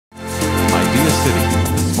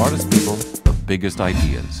biggest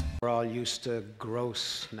ideas. We're all used to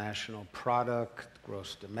gross national product,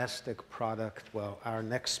 gross domestic product. Well, our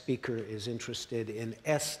next speaker is interested in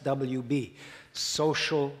SWB,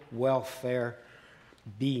 social welfare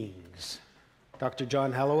beings. Dr.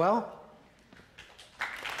 John Helliwell.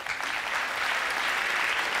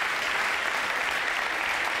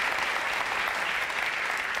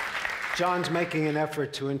 John's making an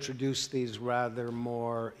effort to introduce these rather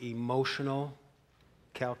more emotional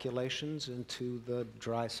calculations into the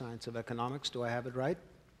dry science of economics. Do I have it right?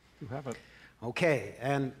 You have it. Okay,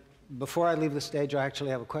 and before I leave the stage, I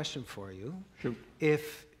actually have a question for you. Shoot.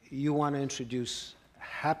 If you want to introduce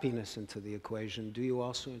happiness into the equation, do you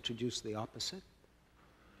also introduce the opposite?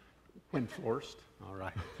 When forced. All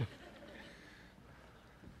right.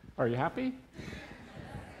 Are you happy?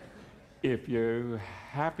 If you're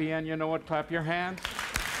happy and you know it, clap your hands.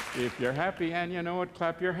 If you're happy and you know it,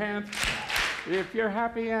 clap your hands. If you're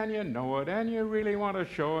happy and you know it and you really want to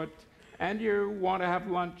show it and you want to have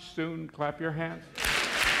lunch soon, clap your hands.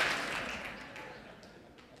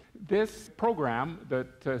 This program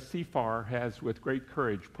that CFAR has with great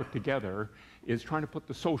courage put together is trying to put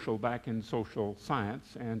the social back in social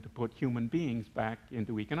science and to put human beings back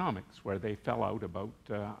into economics, where they fell out about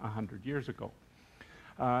 100 years ago.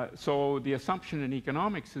 So the assumption in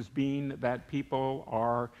economics has been that people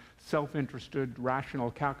are self-interested,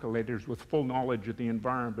 rational calculators with full knowledge of the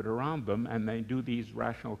environment around them, and they do these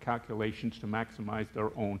rational calculations to maximize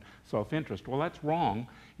their own self-interest. Well, that's wrong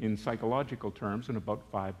in psychological terms in about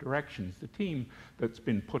 5 directions. The team that's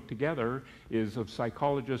been put together is of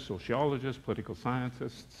psychologists, sociologists, political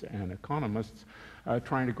scientists, and economists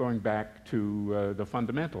trying to going back to the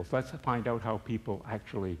fundamentals. Let's find out how people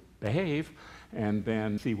actually behave, and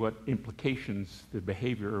then see what implications the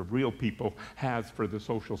behavior of real people has for the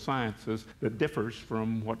social sciences that differs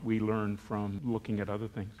from what we learn from looking at other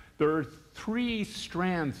things. There are 3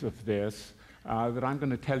 strands of this that I'm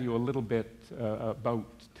going to tell you a little bit about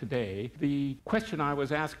today. The question I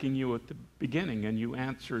was asking you at the beginning, and you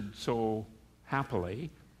answered so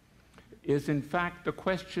happily, is in fact the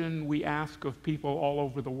question we ask of people all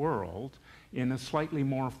over the world in a slightly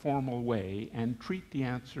more formal way and treat the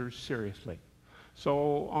answers seriously.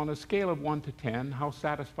 So on a scale of 1 to 10, how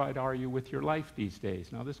satisfied are you with your life these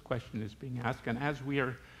days? Now this question is being asked, and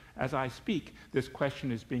as I speak, this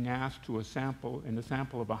question is being asked to a sample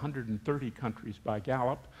of 130 countries by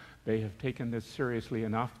Gallup. They have taken this seriously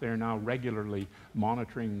enough. They're now regularly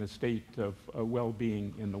monitoring the state of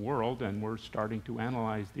well-being in the world, and we're starting to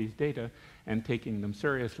analyze these data and taking them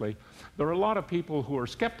seriously. There are a lot of people who are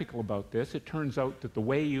skeptical about this. It turns out that the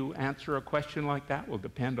way you answer a question like that will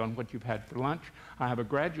depend on what you've had for lunch. I have a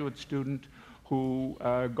graduate student who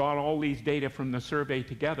got all these data from the survey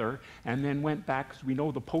together and then went back, because we know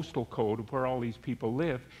the postal code of where all these people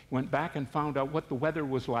live, went back and found out what the weather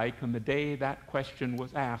was like on the day that question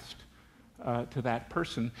was asked to that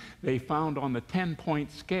person. They found on the 10-point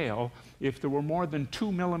scale, if there were more than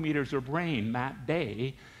 2 millimeters of rain that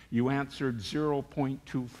day, you answered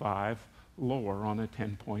 0.25 lower on a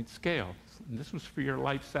 10-point scale. And this was for your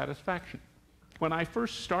life satisfaction. When I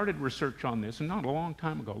first started research on this, and not a long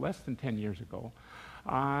time ago, less than 10 years ago,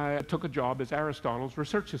 I took a job as Aristotle's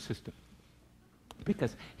research assistant,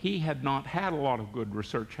 because he had not had a lot of good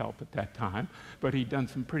research help at that time, but he'd done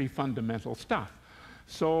some pretty fundamental stuff.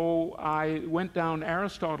 So I went down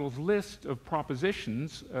Aristotle's list of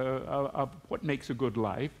propositions of what makes a good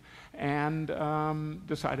life, and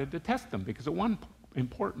decided to test them, because at one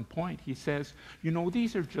important point he says, you know,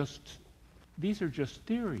 these are just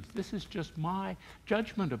theories. This is just my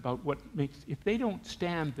judgment about what makes, if they don't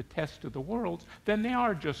stand the test of the world, then they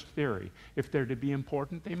are just theory. If they're to be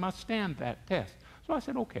important, they must stand that test. So I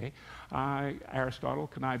said, okay, Aristotle,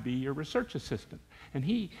 can I be your research assistant? And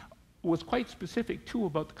he was quite specific, too,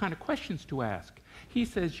 about the kind of questions to ask. He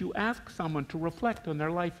says you ask someone to reflect on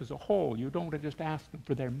their life as a whole. You don't just ask them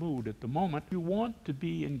for their mood at the moment. You want to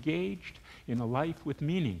be engaged in a life with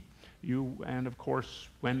meaning. And of course,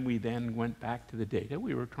 when we then went back to the data,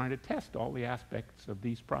 we were trying to test all the aspects of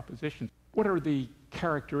these propositions. What are the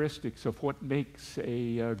characteristics of what makes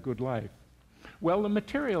a good life? Well, the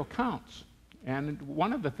material counts. And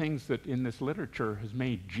one of the things that in this literature has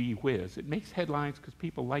made gee whiz, it makes headlines because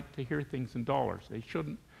people like to hear things in dollars. They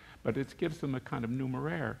shouldn't, but it gives them a kind of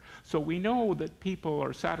numeraire. So we know that people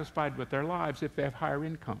are satisfied with their lives if they have higher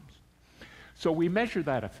incomes. So we measure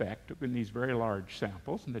that effect in these very large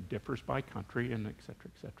samples, and it differs by country, and et cetera,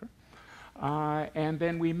 et cetera. And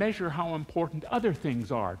then we measure how important other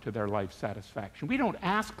things are to their life satisfaction. We don't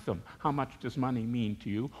ask them, how much does money mean to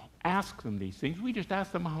you? Ask them these things. We just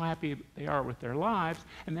ask them how happy they are with their lives,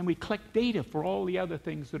 and then we collect data for all the other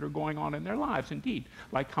things that are going on in their lives, indeed,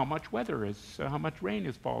 like how much weather is, how much rain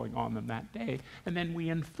is falling on them that day, and then we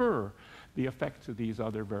infer the effects of these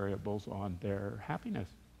other variables on their happiness.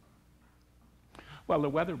 Well, the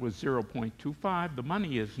weather was 0.25. The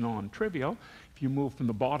money is non-trivial. If you move from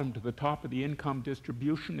the bottom to the top of the income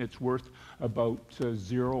distribution, it's worth about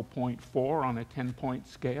 0.4 on a 10-point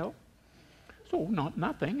scale. So not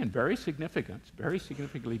nothing, and very significant, very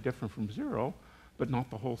significantly different from 0, but not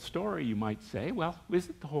the whole story, you might say. Well, is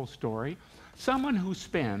it the whole story? Someone who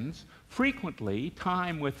spends frequently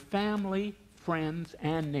time with family, friends,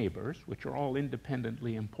 and neighbors, which are all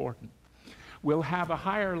independently important, will have a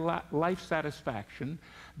higher life satisfaction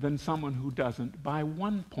than someone who doesn't by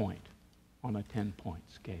 1 point on a 10-point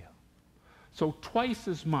scale. So twice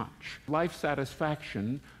as much life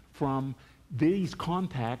satisfaction from these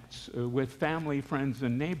contacts with family, friends,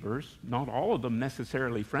 and neighbors, not all of them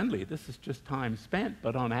necessarily friendly, this is just time spent,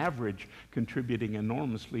 but on average contributing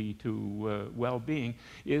enormously to well-being,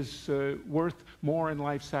 is worth more in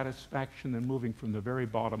life satisfaction than moving from the very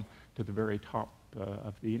bottom to the very top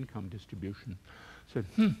of the income distribution. So,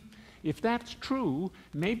 if that's true,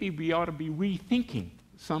 maybe we ought to be rethinking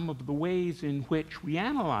some of the ways in which we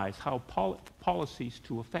analyze how policies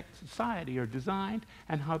to affect society are designed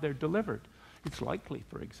and how they're delivered. It's likely,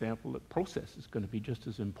 for example, that process is going to be just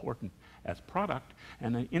as important as product,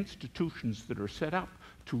 and institutions that are set up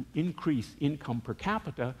to increase income per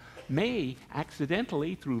capita may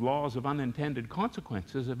accidentally, through laws of unintended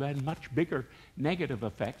consequences, have had much bigger negative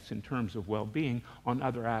effects in terms of well-being on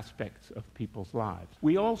other aspects of people's lives.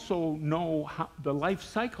 We also know how the life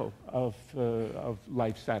cycle of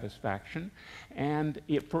life satisfaction, and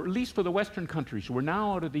at least for the Western countries, we're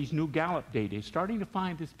now out of these new Gallup data starting to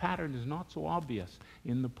find this pattern is not so obvious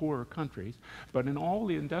in the poorer countries, but in all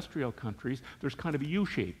the industrial countries, there's kind of a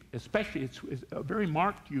U-shape, especially it's a very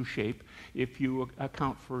marked U-shape if you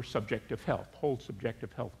account for subjective health. Hold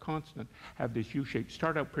subjective health constant, have this U-shape.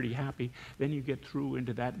 Start out pretty happy, then you get through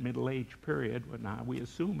into that middle-age period when we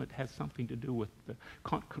assume it has something to do with the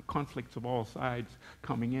conflicts of all sides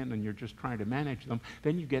coming in and you're just trying to manage them.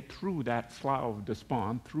 Then you get through that slough of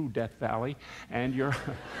despond, through Death Valley, and you're...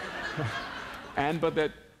 and by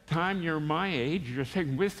the time you're my age, you're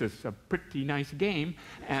saying, this is a pretty nice game,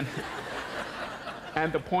 and...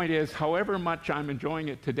 And the point is, however much I'm enjoying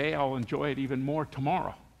it today, I'll enjoy it even more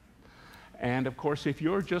tomorrow. And of course, if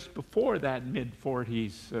you're just before that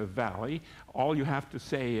mid-40s valley, all you have to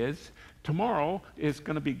say is, tomorrow is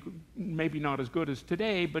going to be maybe not as good as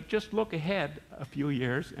today, but just look ahead a few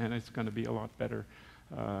years, and it's going to be a lot better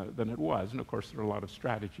than it was. And of course, there are a lot of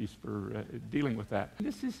strategies for dealing with that.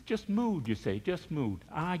 This is just mood, you say, just mood.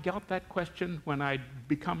 I got that question when I'd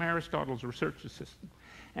become Aristotle's research assistant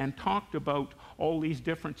and talked about all these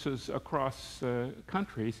differences across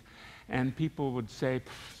countries, and people would say,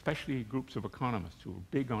 especially groups of economists who are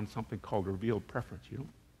big on something called revealed preference, you don't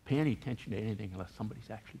pay any attention to anything unless somebody's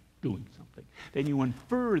actually doing something. Then you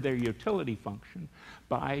infer their utility function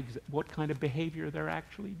by what kind of behavior they're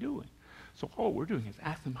actually doing. So all we're doing is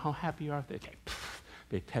ask them how happy are they.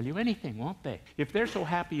 They tell you anything, won't they? If they're so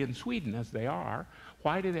happy in Sweden as they are,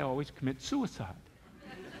 why do they always commit suicide?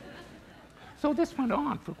 So this went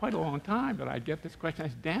on for quite a long time, but I'd get this question. I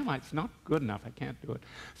said, damn, it's not good enough. I can't do it.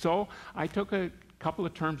 So I took a couple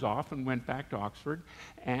of terms off and went back to Oxford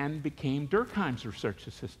and became Durkheim's research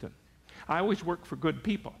assistant. I always work for good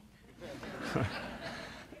people.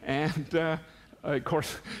 And of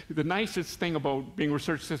course, the nicest thing about being a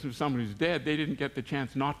research assistant for someone who's dead, they didn't get the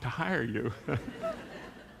chance not to hire you.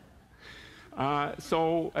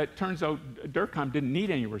 So it turns out Durkheim didn't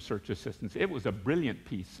need any research assistants. It was a brilliant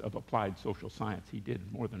piece of applied social science he did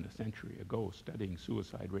more than a century ago, studying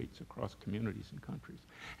suicide rates across communities and countries.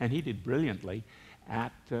 And he did brilliantly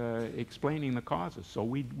at explaining the causes. So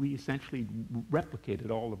we essentially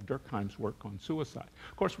replicated all of Durkheim's work on suicide.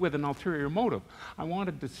 Of course, with an ulterior motive. I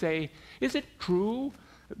wanted to say, is it true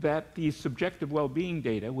that these subjective well-being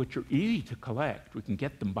data, which are easy to collect, we can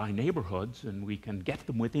get them by neighborhoods, and we can get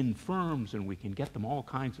them within firms, and we can get them all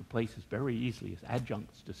kinds of places very easily as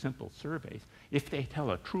adjuncts to simple surveys. If they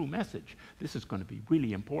tell a true message, this is going to be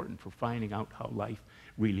really important for finding out how life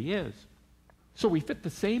really is. So we fit the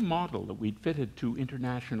same model that we'd fitted to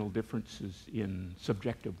international differences in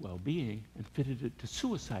subjective well-being and fitted it to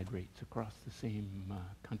suicide rates across the same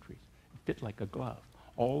countries. It fit like a glove.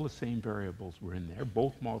 All the same variables were in there,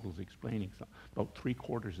 both models explaining about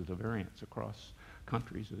 3/4 of the variance across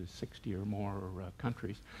countries. There's 60 or more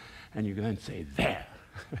countries. And you can then say, there,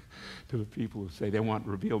 to the people who say they want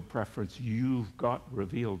revealed preference, you've got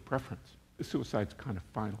revealed preference. Suicide's kind of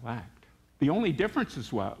final act. The only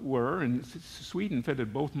differences were, and Sweden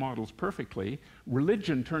fitted both models perfectly,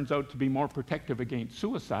 religion turns out to be more protective against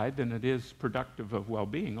suicide than it is productive of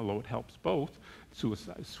well-being, although it helps both.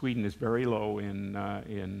 Sweden is very low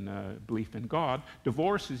in belief in God.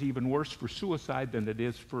 Divorce is even worse for suicide than it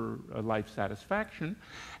is for life satisfaction,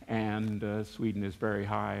 and Sweden is very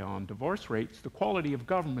high on divorce rates. The quality of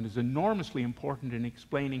government is enormously important in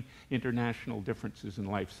explaining international differences in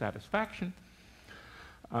life satisfaction.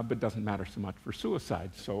 But doesn't matter so much for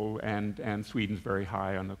suicide. And Sweden's very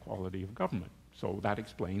high on the quality of government. So that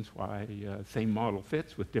explains why same model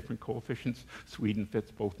fits with different coefficients. Sweden fits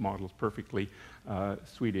both models perfectly.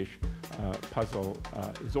 Swedish puzzle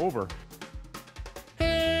is over.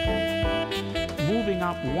 Moving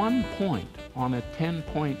up 1 point on a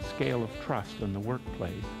 10-point scale of trust in the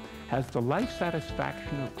workplace has the life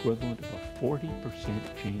satisfaction equivalent of a 40%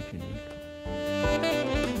 change in income.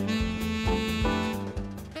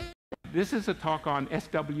 This is a talk on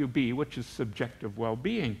SWB, which is subjective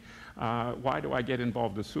well-being. Why do I get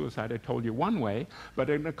involved with suicide? I told you one way, but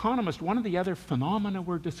an economist, one of the other phenomena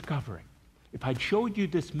we're discovering, if I'd showed you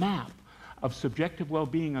this map of subjective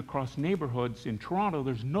well-being across neighborhoods in Toronto,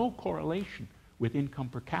 there's no correlation with income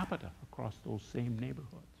per capita across those same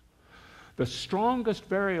neighborhoods. The strongest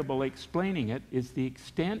variable explaining it is the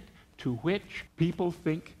extent to which people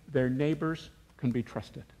think their neighbors can be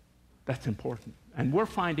trusted. That's important. And we're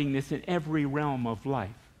finding this in every realm of life.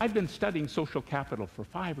 I've been studying social capital for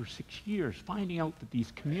 5 or 6 years, finding out that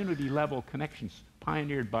these community-level connections,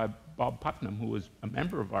 pioneered by Bob Putnam, who was a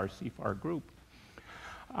member of our CFAR group,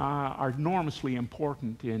 are enormously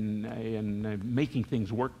important in making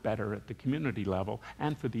things work better at the community level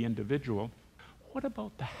and for the individual. What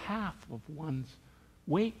about the half of one's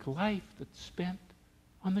wake life that's spent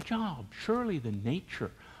on the job? Surely the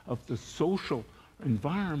nature of the social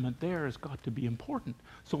environment there has got to be important.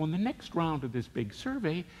 So in the next round of this big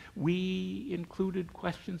survey, we included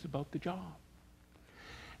questions about the job.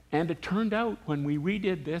 And it turned out when we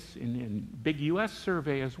redid this in big US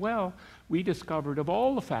survey as well, we discovered of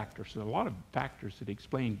all the factors, a lot of factors that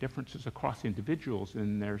explain differences across individuals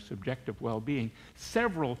in their subjective well-being,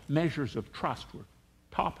 several measures of trust were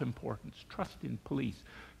top importance. Trust in police,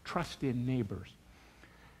 trust in neighbors,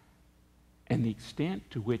 and the extent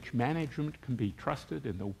to which management can be trusted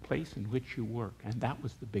in the place in which you work. And that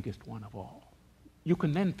was the biggest one of all. You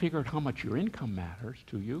can then figure out how much your income matters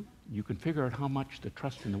to you. You can figure out how much the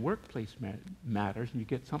trust in the workplace matters, and you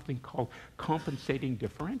get something called compensating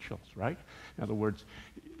differentials, right? In other words,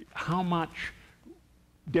 how much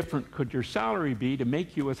different could your salary be to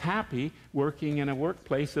make you as happy working in a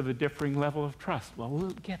workplace of a differing level of trust?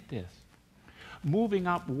 Well, get this. Moving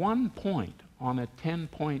up 1 point on a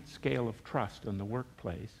 10-point scale of trust in the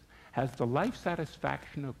workplace has the life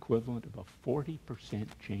satisfaction equivalent of a 40%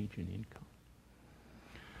 change in income.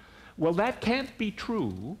 Well, that can't be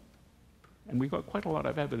true, and we've got quite a lot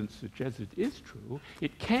of evidence that suggests it is true.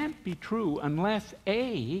 It can't be true unless,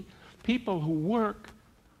 A, people who work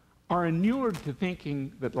are inured to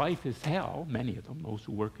thinking that life is hell, many of them, those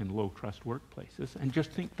who work in low-trust workplaces, and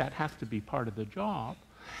just think that has to be part of the job.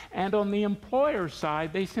 And on the employer's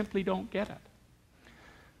side, they simply don't get it.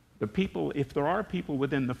 The people, if there are people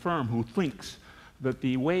within the firm who thinks that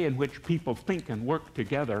the way in which people think and work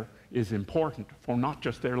together is important for not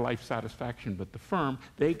just their life satisfaction, but the firm,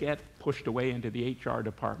 they get pushed away into the HR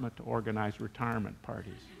department to organize retirement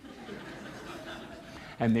parties.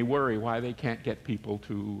 And they worry why they can't get people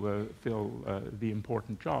to fill the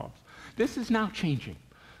important jobs. This is now changing.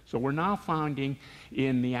 So we're now finding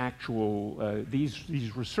in the actual,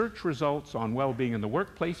 these research results on well-being in the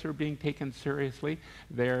workplace are being taken seriously.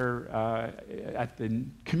 They're, at the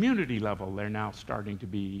community level, they're now starting to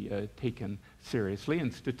be taken seriously.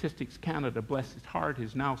 And Statistics Canada, bless its heart,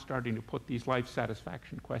 is now starting to put these life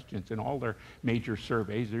satisfaction questions in all their major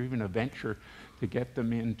surveys. They're even a venture to get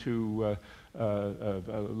them into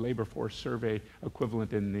a labor force survey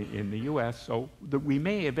equivalent in the US, so that we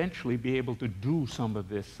may eventually be able to do some of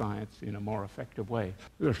this science in a more effective way.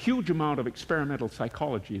 There's a huge amount of experimental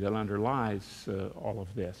psychology that underlies all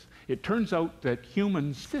of this. It turns out that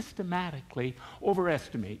humans systematically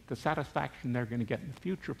overestimate the satisfaction they're going to get in the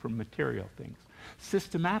future from material things,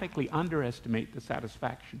 systematically underestimate the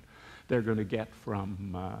satisfaction they're going to get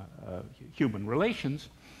from human relations,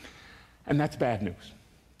 and that's bad news.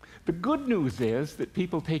 The good news is that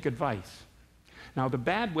people take advice. Now, the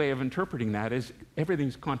bad way of interpreting that is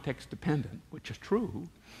everything's context dependent, which is true,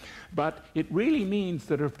 but it really means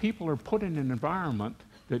that if people are put in an environment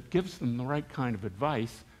that gives them the right kind of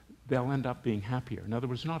advice, they'll end up being happier. In other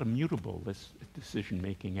words, not immutable, this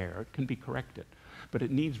decision-making error. It can be corrected, but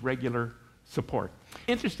it needs regular support.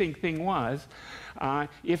 Interesting thing was,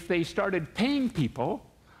 if they started paying people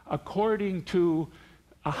according to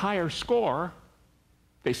a higher score,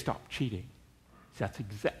 they stopped cheating. That's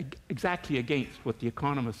exactly against what the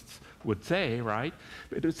economists would say, right?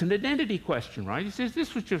 But it's an identity question, right? He says,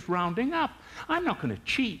 this was just rounding up. I'm not going to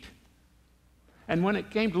cheat. And when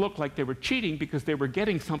it came to look like they were cheating because they were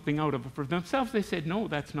getting something out of it for themselves, they said, no,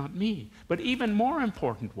 that's not me. But even more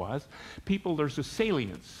important was, there's a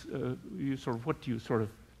salience. What do you sort of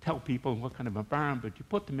tell people, what kind of environment you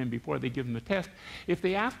put them in before they give them the test? If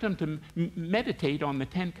they asked them to meditate on the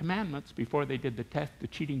 10 Commandments before they did the test, the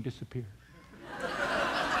cheating disappeared.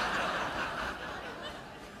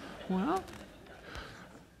 Well,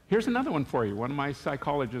 here's another one for you. One of my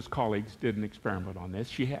psychologist colleagues did an experiment on this.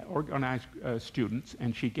 She had organized students,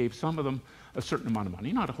 and she gave some of them a certain amount of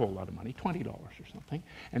money, not a whole lot of money, $20 or something,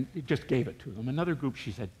 and just gave it to them. Another group,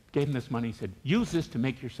 she said, gave them this money, said, use this to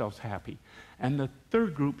make yourselves happy. And the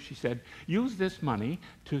third group, she said, use this money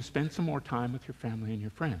to spend some more time with your family and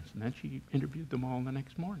your friends. And then she interviewed them all the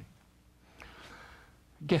next morning.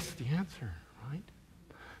 Guess the answer, right?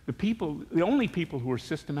 The only people who were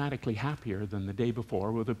systematically happier than the day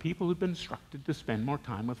before were the people who'd been instructed to spend more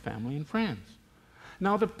time with family and friends.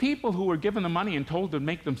 Now, the people who were given the money and told to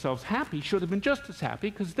make themselves happy should have been just as happy,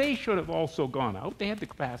 because they should have also gone out. They had the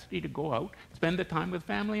capacity to go out, spend the time with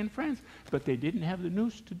family and friends, but they didn't have the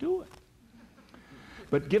nous to do it.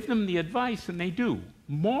 But give them the advice, and they do.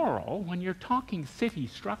 Moral, when you're talking city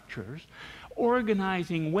structures,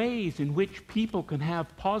 organizing ways in which people can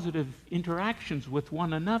have positive interactions with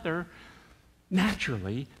one another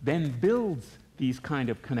naturally then builds these kind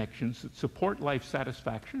of connections that support life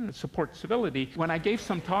satisfaction and support civility. When I gave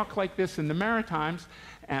some talk like this in the Maritimes,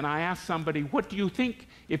 and I asked somebody, what do you think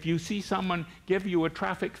if you see someone give you a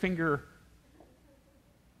traffic finger?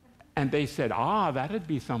 And they said, that'd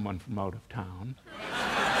be someone from out of town.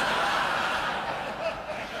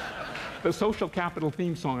 The Social Capital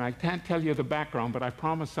theme song, I can't tell you the background, but I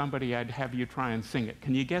promised somebody I'd have you try and sing it.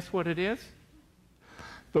 Can you guess what it is?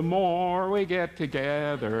 The more we get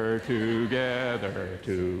together, together,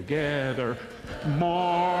 together,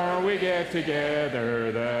 more we get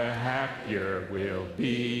together, the happier we'll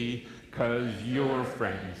be. 'Cause your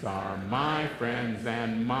friends are my friends,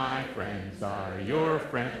 and my friends are your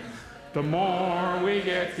friends. The more we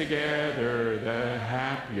get together, the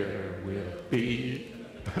happier we'll be.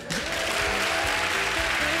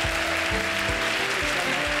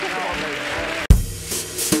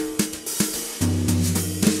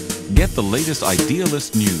 Get the latest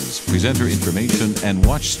Idealist news, presenter information, and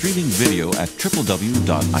watch streaming video at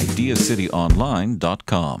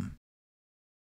www.ideacityonline.com.